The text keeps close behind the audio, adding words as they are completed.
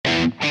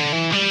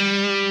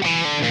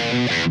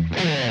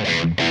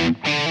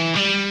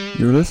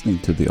You're listening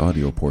to the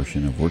audio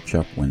portion of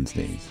Workshop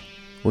Wednesdays.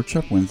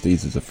 Workshop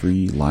Wednesdays is a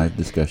free live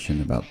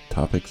discussion about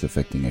topics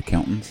affecting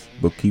accountants,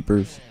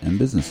 bookkeepers, and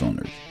business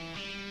owners.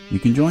 You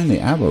can join the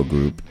ABBO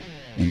group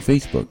in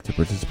Facebook to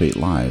participate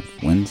live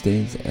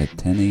Wednesdays at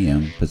 10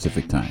 a.m.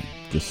 Pacific Time.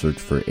 Just search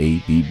for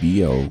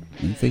ABBO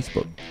in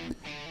Facebook.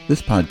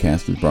 This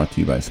podcast is brought to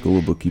you by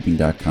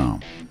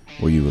schoolofbookkeeping.com,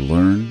 where you will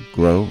learn,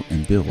 grow,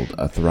 and build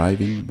a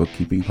thriving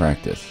bookkeeping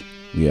practice.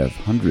 We have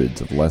hundreds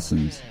of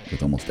lessons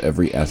with almost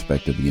every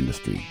aspect of the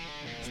industry.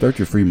 Start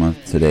your free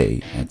month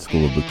today at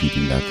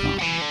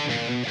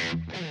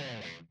schoolofbookkeeping.com.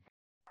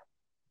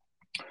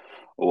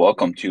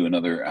 Welcome to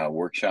another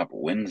Workshop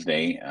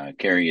Wednesday.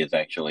 Carrie is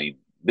actually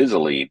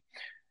busily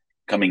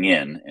coming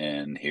in,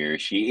 and here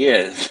she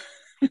is.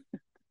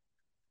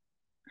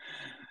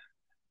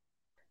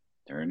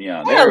 Turn you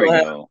on. There we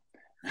go.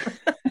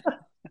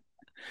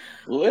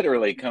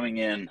 Literally coming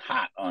in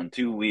hot on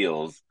two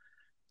wheels.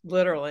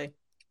 Literally.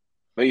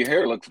 But your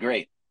hair looks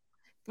great.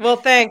 Well,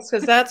 thanks,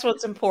 because that's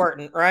what's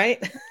important,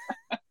 right?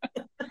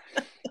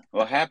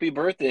 Well, happy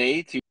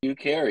birthday to you,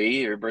 Carrie.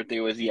 Your birthday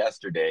was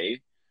yesterday.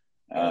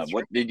 What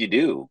Right. did you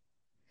do?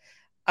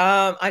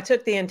 I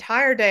took the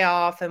entire day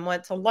off and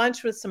went to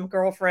lunch with some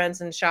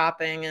girlfriends and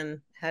shopping and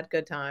had a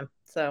good time.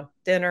 So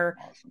dinner,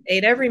 Awesome.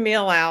 ate every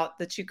meal out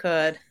that you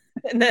could,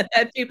 and then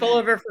had people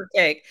over for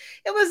cake.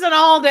 It was an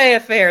all-day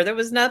affair. There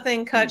was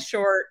nothing cut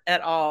short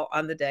at all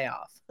on the day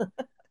off.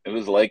 It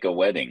was like a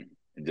wedding.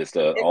 Just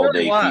an It all-day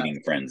really was.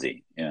 feeding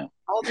frenzy. Yeah.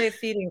 All-day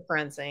feeding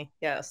frenzy,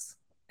 yes.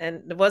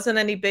 And there wasn't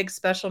any big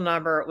special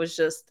number. It was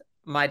just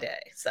my day.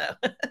 So.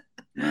 All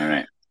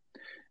right.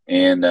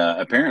 And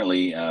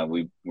apparently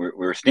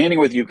we're standing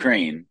with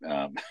Ukraine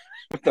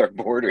with our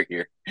border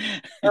here.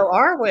 Oh,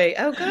 are we?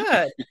 Oh,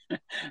 good.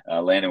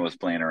 Landon was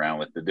playing around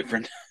with the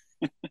different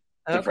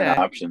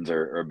options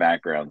or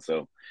backgrounds.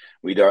 So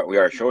we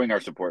are showing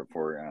our support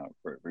for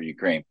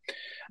Ukraine.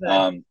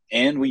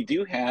 And we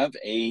do have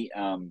a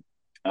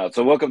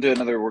so welcome to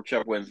another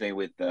Workshop Wednesday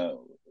with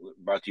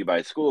brought to you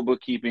by School of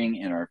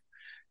Bookkeeping and our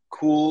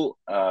cool,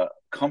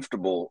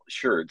 comfortable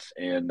shirts.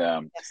 And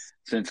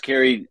since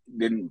Carrie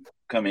didn't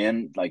come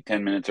in like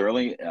 10 minutes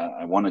early,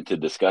 I wanted to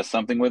discuss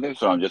something with her.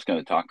 So I'm just going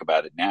to talk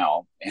about it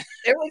now.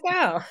 There we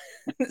go.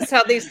 That's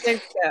how these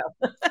things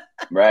go.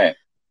 Right.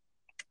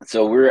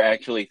 So we're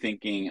actually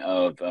thinking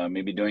of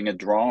maybe doing a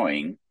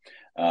drawing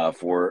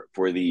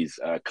for these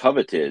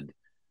coveted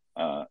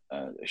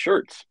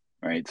shirts.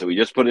 Right. So we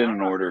just put in an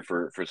order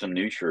for some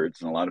new shirts,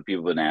 and a lot of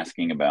people have been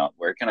asking about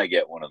where can I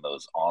get one of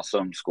those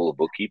awesome School of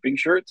Bookkeeping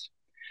shirts.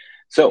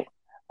 So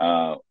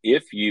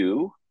if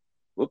you,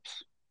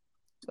 whoops.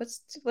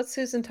 What's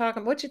Susan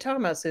talking? What you talking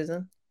about,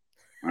 Susan?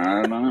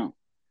 I don't know.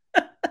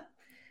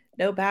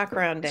 No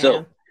background, Dan.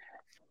 So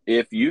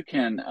if you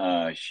can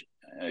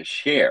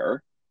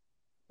share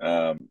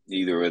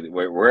either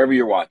wherever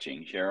you're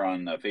watching, share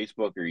on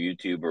Facebook or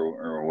YouTube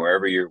or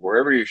wherever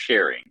you're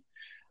sharing.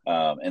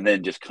 And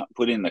then just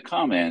put in the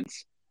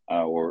comments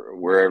or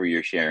wherever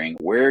you're sharing,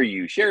 where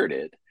you shared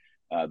it,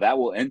 that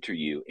will enter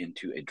you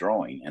into a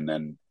drawing. And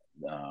then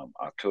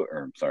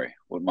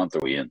what month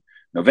are we in?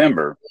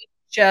 November.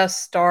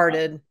 Just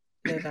started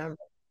November.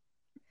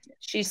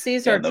 She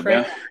sees our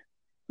trailer.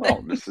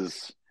 Well, this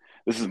is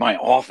my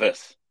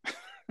office.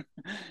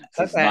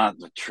 This is not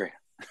the trip.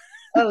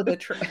 Oh, the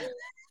trip.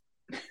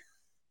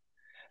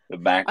 The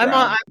background.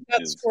 I've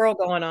got squirrel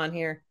going on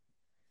here.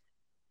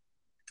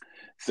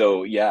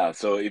 So yeah,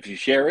 so if you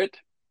share it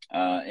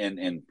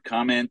and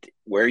comment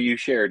where you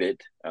shared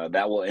it,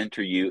 that will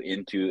enter you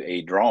into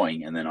a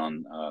drawing, and then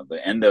on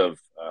the end of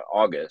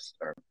August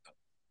or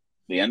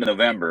the end of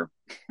November,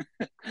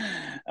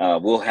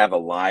 we'll have a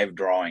live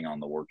drawing on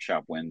the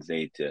Workshop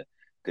Wednesday to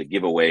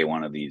give away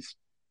one of these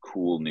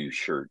cool new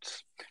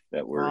shirts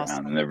that we're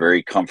awesome. And they're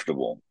very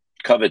comfortable,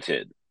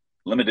 coveted,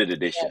 limited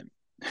edition.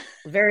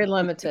 Very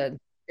limited,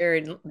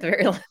 very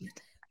very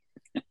limited.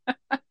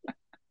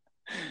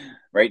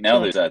 Right now,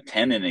 there's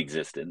 10 in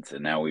existence,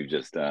 and now we've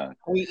just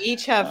we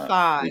each have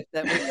 5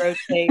 that we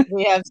rotate.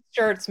 We have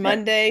shirts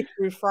Monday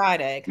through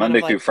Friday.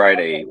 Monday through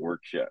Friday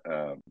workshop,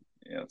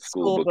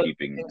 School of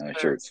Bookkeeping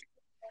shirts.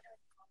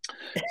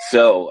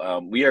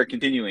 So we are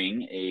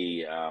continuing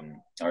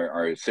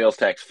our sales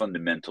tax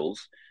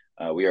fundamentals.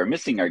 We are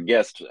missing our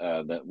guest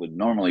that would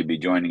normally be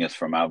joining us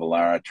from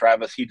Avalara.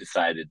 Travis, he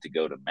decided to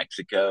go to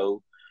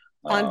Mexico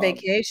on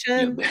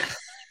vacation.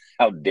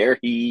 How dare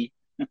he?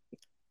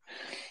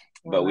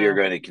 But we are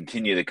going to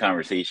continue the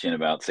conversation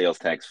about sales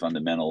tax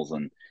fundamentals.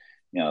 And,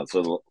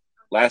 so the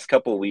last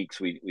couple of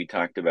weeks, we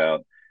talked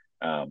about,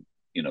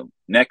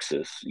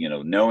 Nexus,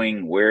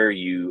 knowing where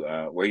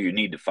you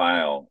need to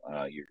file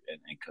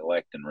and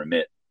collect and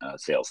remit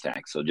sales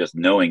tax. So just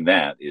knowing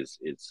that is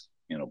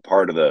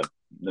part of the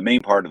main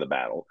part of the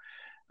battle.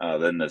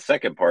 Then the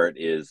second part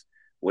is,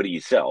 what do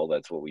you sell?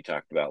 That's what we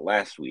talked about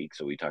last week.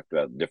 So we talked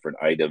about different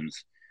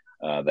items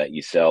that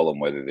you sell and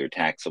whether they're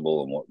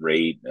taxable and what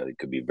rate. It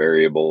could be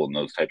variable and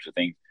those types of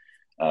things.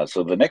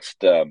 So the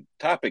next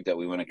topic that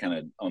we want to kind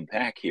of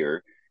unpack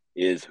here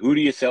is, who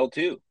do you sell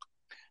to,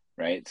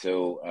 right?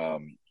 So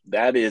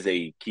that is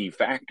a key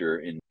factor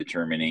in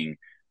determining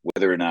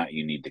whether or not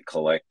you need to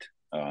collect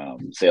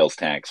sales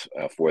tax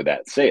for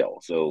that sale.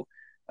 So,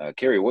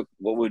 Carrie, what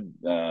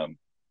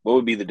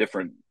would be the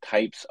different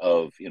types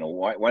of,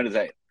 why does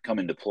that come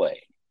into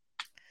play?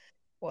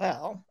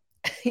 Well,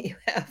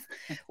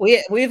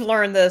 we've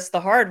learned this the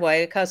hard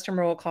way. A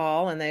customer will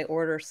call and they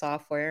order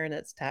software and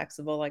it's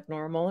taxable like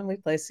normal, and we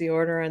place the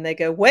order and they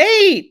go,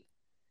 "Wait,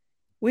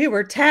 we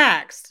were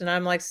taxed." And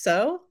I'm like,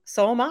 so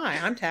am I.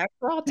 I'm taxed.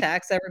 We're all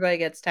taxed. Everybody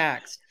gets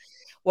taxed.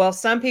 Well,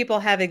 some people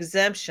have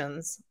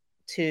exemptions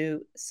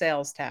to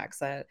sales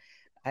tax. I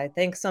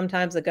think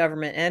sometimes a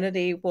government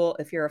entity will,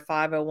 if you're a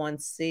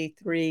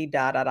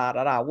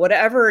 501c3,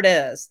 whatever it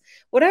is,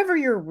 whatever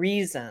your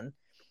reason,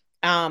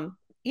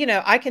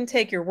 I can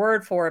take your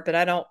word for it, but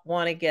I don't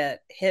want to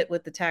get hit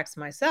with the tax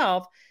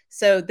myself.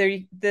 So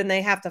then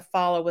they have to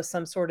follow with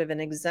some sort of an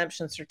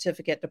exemption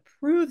certificate to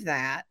prove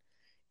that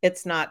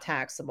it's not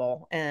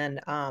taxable. And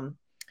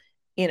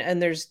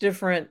and there's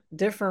different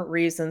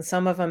reasons.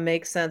 Some of them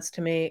make sense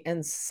to me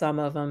and some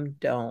of them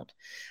don't.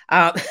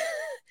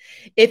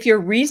 If you're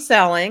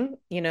reselling,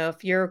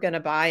 if you're going to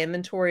buy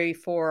inventory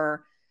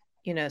for,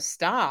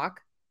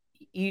 stock,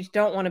 you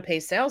don't want to pay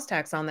sales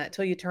tax on that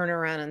till you turn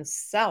around and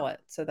sell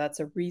it. So that's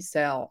a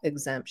resale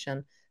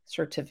exemption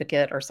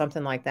certificate or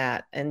something like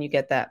that. And you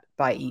get that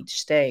by each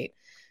state.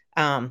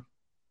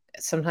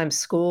 Sometimes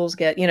schools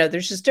get,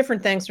 there's just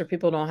different things where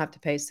people don't have to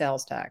pay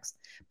sales tax,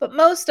 but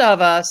most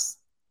of us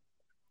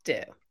do.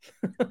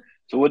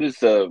 So what is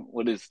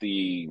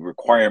the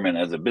requirement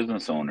as a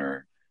business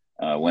owner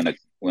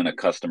when a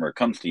customer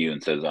comes to you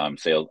and says, I'm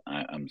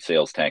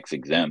sales tax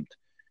exempt?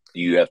 Do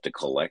you have to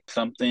collect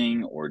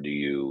something, or do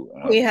you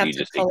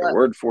just take their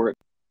word for it?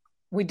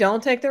 We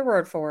don't take their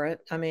word for it.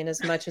 I mean,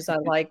 as much as I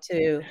like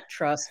to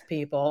trust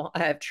people, I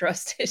have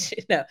trust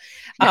issues. We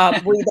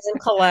then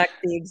collect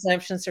the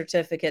exemption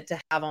certificate to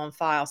have on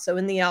file. So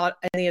in the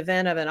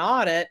event of an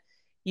audit,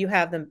 you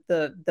have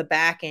the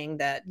backing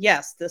that,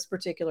 yes, this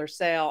particular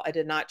sale, I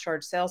did not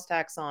charge sales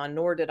tax on,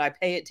 nor did I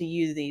pay it to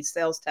you, the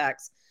sales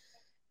tax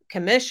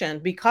commission,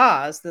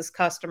 because this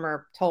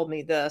customer told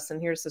me this,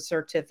 and here's the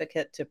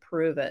certificate to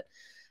prove it.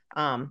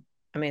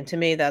 To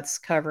me, that's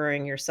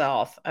covering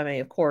yourself.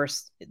 Of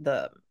course,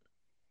 the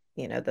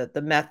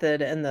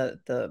method and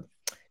the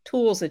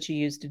tools that you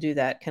use to do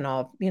that can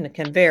all,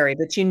 can vary,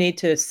 but you need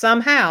to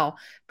somehow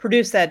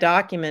produce that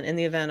document in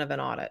the event of an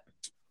audit.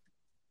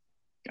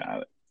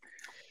 Got it.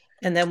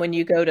 And then when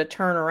you go to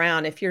turn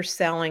around, if you're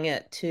selling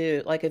it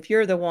to, like, if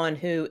you're the one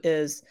who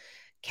is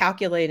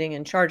calculating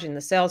and charging the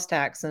sales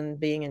tax and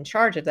being in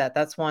charge of that,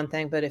 that's one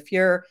thing. But if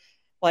you're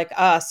like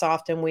us,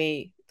 often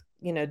we,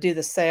 do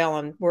the sale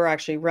and we're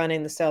actually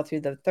running the sale through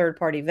the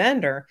third-party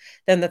vendor,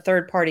 then the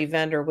third-party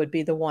vendor would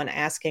be the one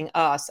asking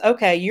us,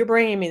 okay, you're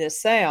bringing me the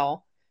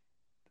sale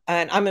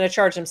and I'm going to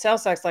charge them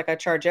sales tax like I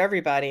charge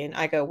everybody. And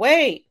I go,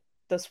 wait,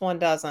 this one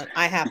doesn't.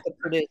 I have to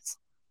produce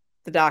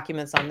the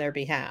documents on their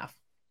behalf.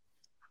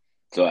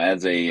 So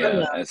as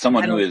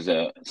someone who is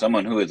a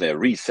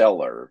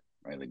reseller,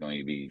 right?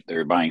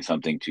 They're buying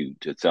something to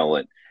sell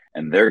it,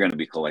 and they're going to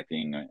be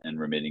collecting and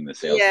remitting the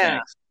sales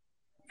tax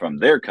from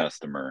their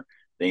customer.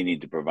 They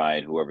need to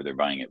provide whoever they're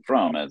buying it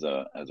from as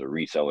a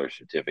reseller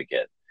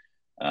certificate,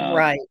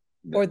 right?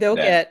 Or they'll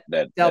get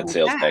that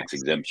sales tax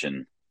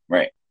exemption,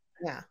 right?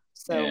 Yeah.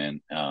 So,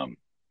 and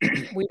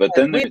we do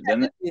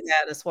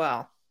that as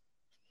well.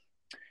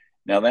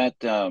 Now that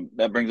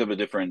brings up a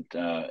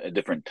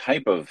different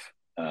type of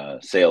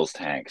sales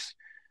tax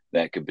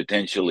that could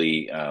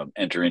potentially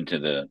enter into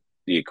the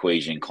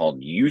equation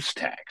called use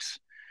tax,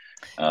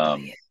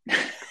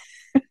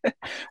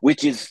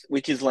 which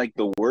is like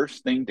the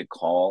worst thing to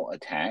call a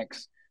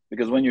tax,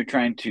 because when you're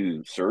trying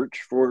to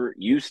search for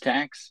use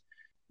tax,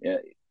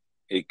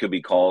 it could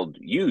be called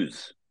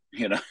use.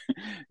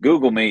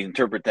 Google may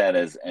interpret that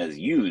as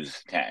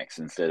use tax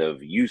instead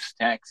of use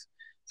tax.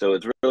 So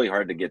it's really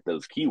hard to get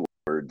those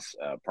keywords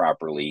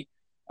properly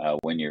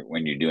when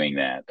you're doing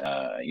that.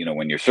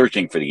 When you're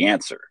searching for the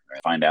answer,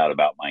 right? Find out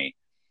about my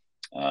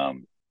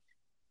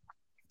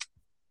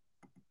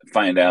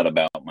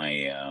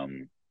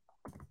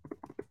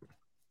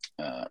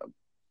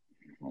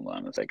hold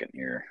on a second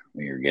here.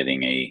 We are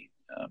getting a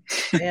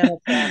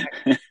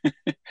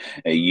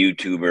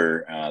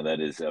YouTuber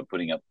that is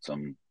putting up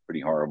some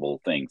pretty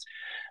horrible things.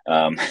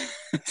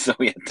 So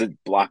we have to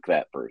block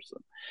that person.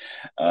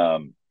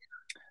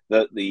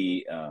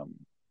 The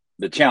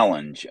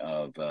challenge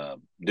of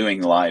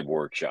doing live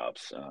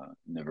workshops,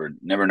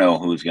 never know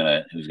who's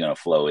gonna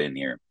flow in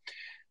here.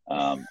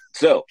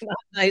 So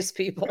nice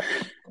people.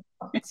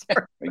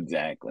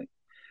 Exactly.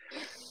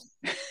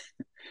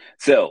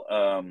 So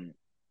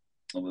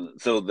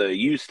the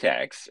use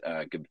tax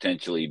could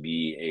potentially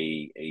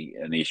be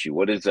an issue.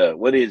 What is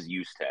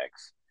use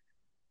tax,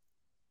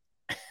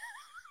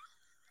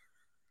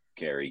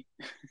 Carrie?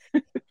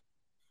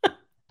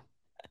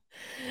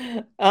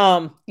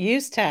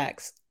 Use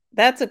tax.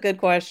 That's a good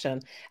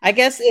question. I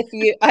guess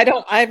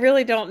I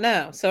really don't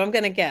know. So I'm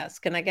going to guess.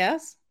 Can I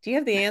guess? Do you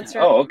have the answer?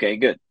 Oh, okay,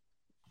 good.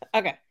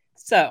 Okay.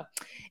 So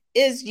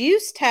is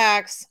use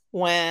tax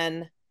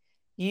when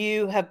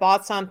you have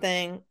bought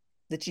something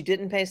that you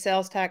didn't pay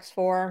sales tax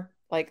for.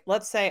 Like,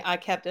 let's say I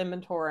kept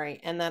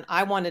inventory and then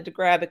I wanted to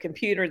grab a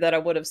computer that I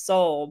would have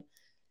sold.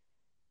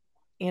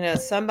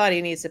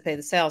 Somebody needs to pay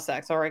the sales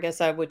tax, or I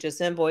guess I would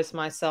just invoice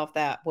myself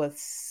that with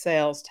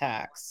sales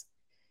tax.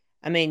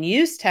 I mean,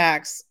 use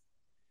tax.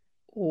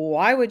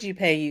 Why would you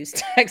pay use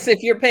tax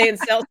if you're paying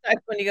sales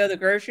tax when you go to the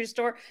grocery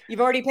store?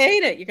 You've already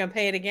paid it. You're going to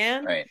pay it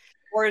again? Right.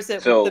 Or is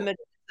it So the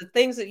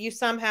things that you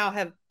somehow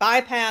have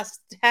bypassed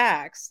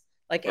tax,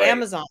 like right.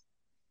 Amazon?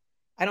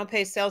 I don't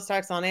pay sales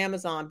tax on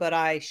Amazon, but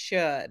I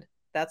should.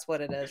 That's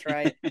what it is,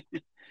 right?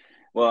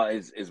 Well,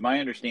 is my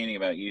understanding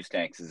about use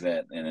tax is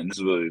that, and this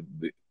is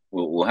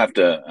what we'll have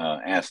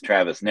to ask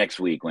Travis next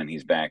week when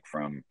he's back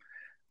from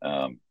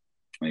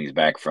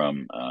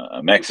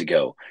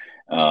Mexico.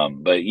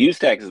 But use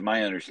tax, is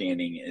my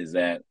understanding, is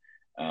that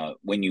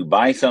when you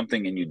buy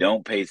something and you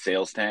don't pay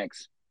sales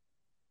tax,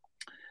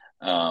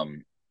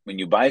 when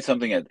you buy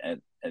something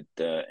and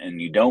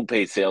you don't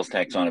pay sales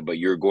tax on it, but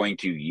you're going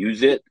to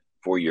use it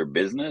for your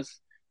business,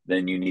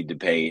 then you need to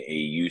pay a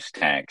use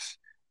tax,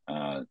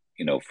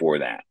 for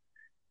that,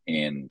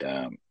 and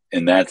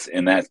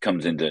that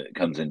comes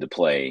into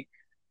play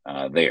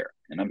there.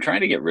 And I'm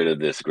trying to get rid of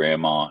this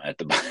grandma at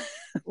the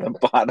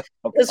bottom.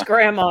 This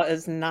grandma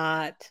is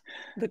not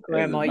the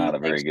grandma. This is not a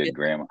very good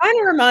grandma. Kind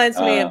of reminds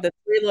me of the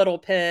Three Little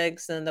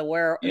Pigs and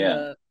Little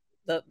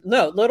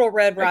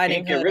Red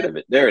Riding Hood. I can't get rid of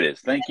it. There it is.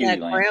 Thank you,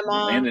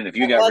 Grandma. Landon. If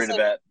you got rid of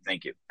that,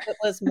 thank you. It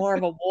was more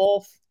of a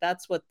wolf.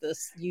 That's what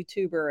this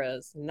YouTuber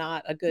is,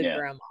 not a good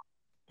grandma.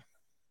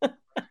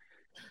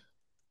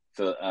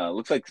 So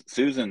looks like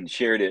Susan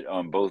shared it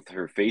on both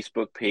her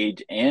Facebook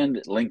page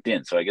and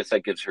LinkedIn. So I guess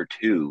that gives her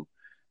two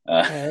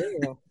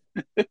entries.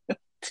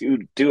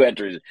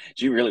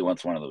 She really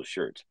wants one of those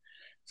shirts.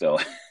 So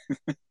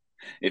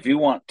if you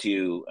want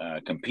to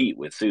compete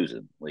with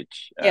Susan,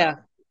 which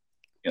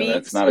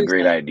that's not a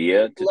great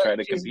idea to try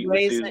to compete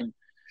with Susan,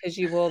 because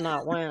you will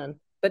not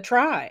win. But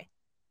try.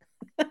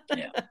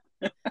 Yeah.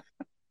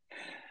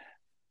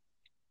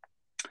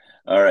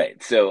 All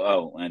right.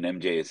 So, and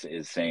MJ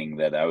is saying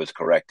that I was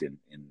correct in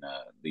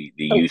the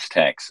use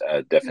tax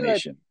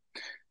definition.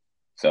 Good.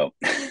 So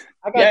I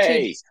got too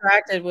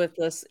distracted with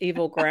this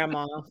evil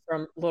grandma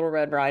from Little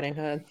Red Riding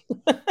Hood.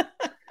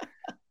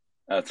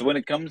 So when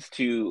it comes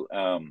to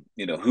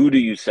who do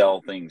you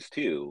sell things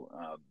to,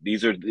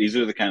 these are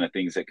the kind of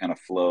things that kind of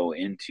flow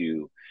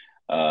into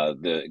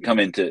come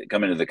into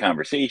the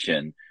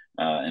conversation.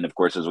 And of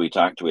course, as we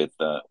talked with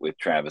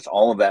Travis,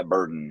 all of that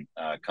burden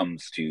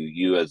comes to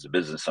you as a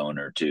business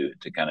owner to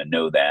kind of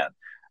know that,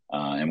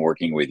 and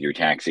working with your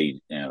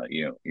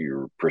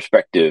your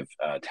prospective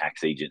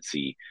tax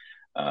agency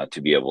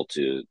to be able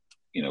to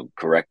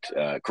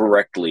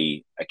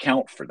correctly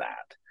account for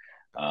that.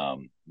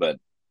 But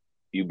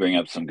you bring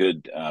up some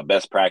good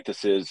best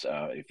practices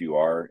if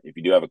you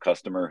do have a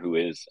customer who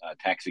is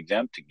tax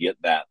exempt, to get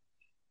that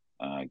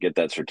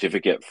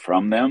certificate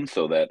from them,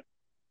 so that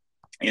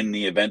in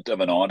the event of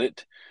an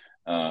audit,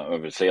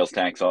 of a sales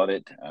tax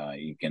audit,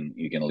 you can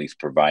at least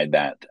provide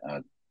that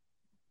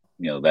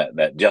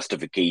that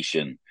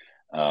justification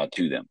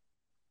to them.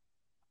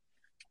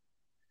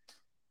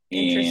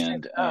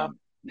 And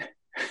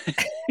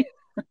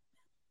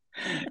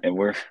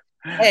and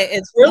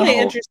it's really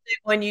interesting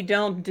when you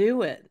don't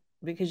do it,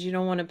 because you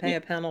don't want to pay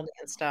a penalty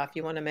and stuff.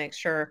 You want to make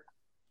sure.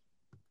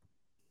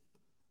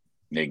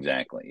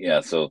 Exactly.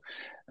 Yeah. So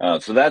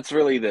that's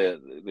really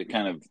the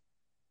kind of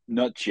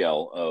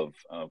nutshell of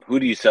who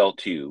do you sell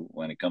to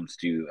when it comes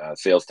to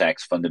sales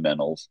tax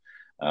fundamentals,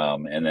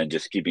 and then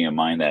just keeping in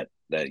mind that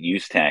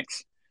use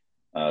tax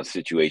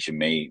situation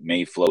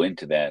may flow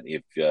into that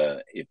if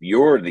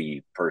you're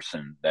the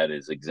person that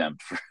is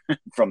exempt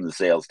from the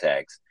sales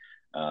tax.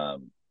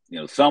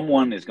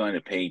 Someone is going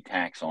to pay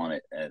tax on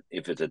it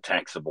if it's a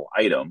taxable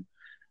item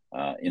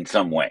in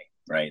some way,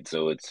 right?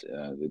 So it's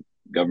the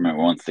government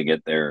wants to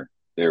get their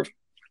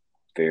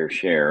fair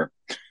share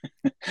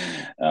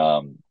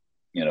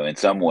in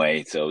some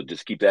way. So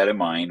just keep that in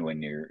mind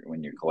when you're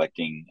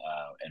collecting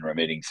and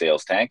remitting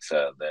sales tax,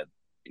 that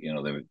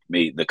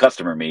the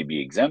customer may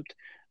be exempt,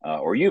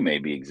 or you may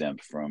be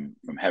exempt from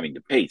having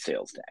to pay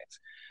sales tax.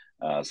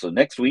 So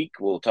next week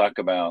we'll talk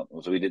about.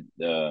 So we did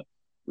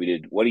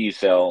what do you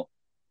sell,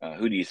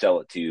 who do you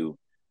sell it to,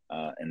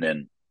 and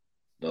then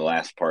the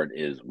last part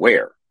is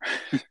where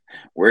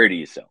where do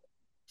you sell it?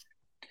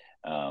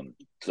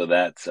 So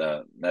that's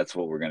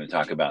what we're going to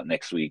talk about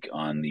next week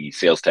on the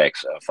sales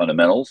tax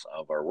fundamentals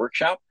of our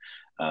workshop.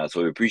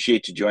 So we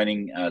appreciate you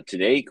joining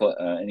today.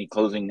 Any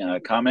closing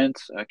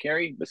comments,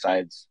 Carrie?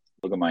 Besides,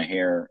 look at my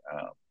hair.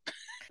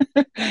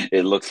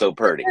 It looks so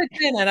pretty.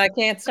 And I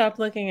can't stop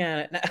looking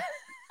at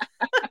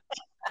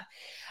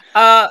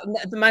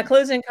it. My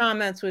closing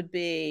comments would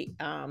be,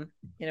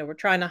 we're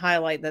trying to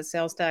highlight that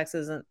sales tax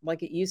isn't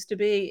like it used to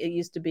be. It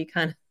used to be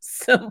kind of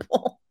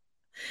simple.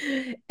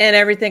 And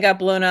everything got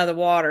blown out of the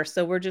water.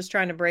 So we're just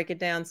trying to break it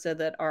down so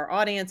that our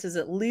audience is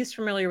at least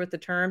familiar with the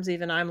terms.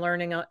 Even I'm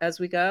learning as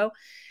we go.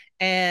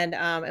 And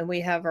we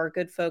have our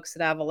good folks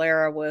at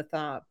Avalara with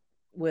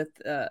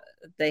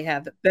they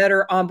have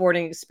better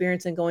onboarding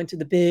experience than going to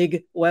the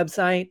big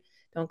website.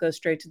 Don't go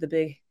straight to the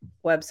big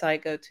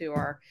website. Go to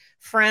our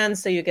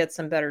friends so you get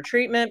some better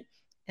treatment,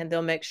 and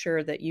they'll make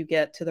sure that you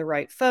get to the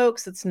right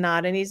folks. It's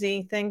not an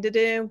easy thing to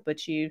do,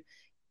 but you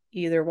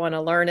either want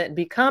to learn it and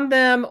become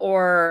them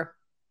or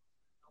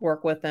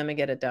work with them and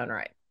get it done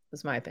right.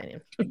 That's my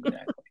opinion.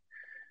 Exactly.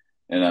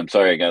 And I'm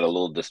sorry, I got a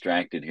little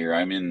distracted here.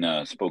 I'm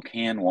in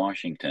Spokane,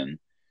 Washington,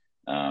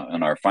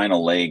 on our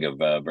final leg of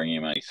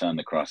bringing my son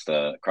across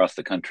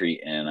the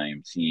country, and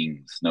I'm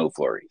seeing snow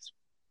flurries.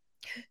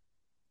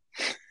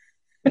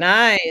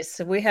 Nice.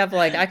 We have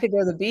I could go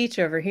to the beach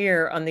over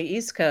here on the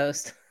East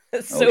Coast.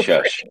 It's so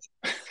shush.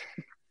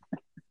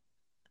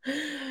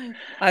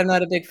 I'm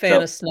not a big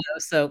fan of snow,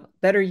 so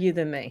better you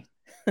than me.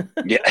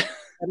 Yeah.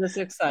 That is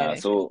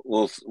exciting. So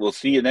we'll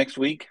see you next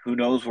week. Who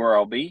knows where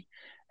I'll be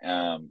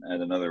at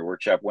another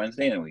Workshop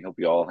Wednesday, and we hope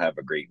you all have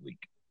a great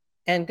week.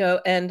 And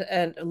go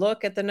and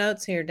look at the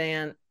notes here,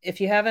 Dan.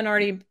 If you haven't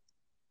already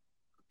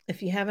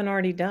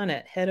done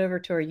it, head over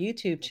to our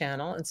YouTube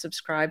channel and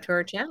subscribe to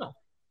our channel.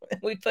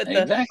 We put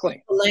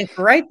the link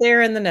right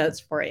there in the notes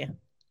for you.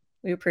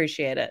 We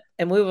appreciate it.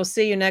 And we will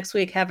see you next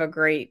week. Have a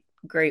great,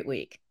 great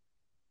week.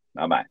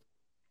 Bye-bye.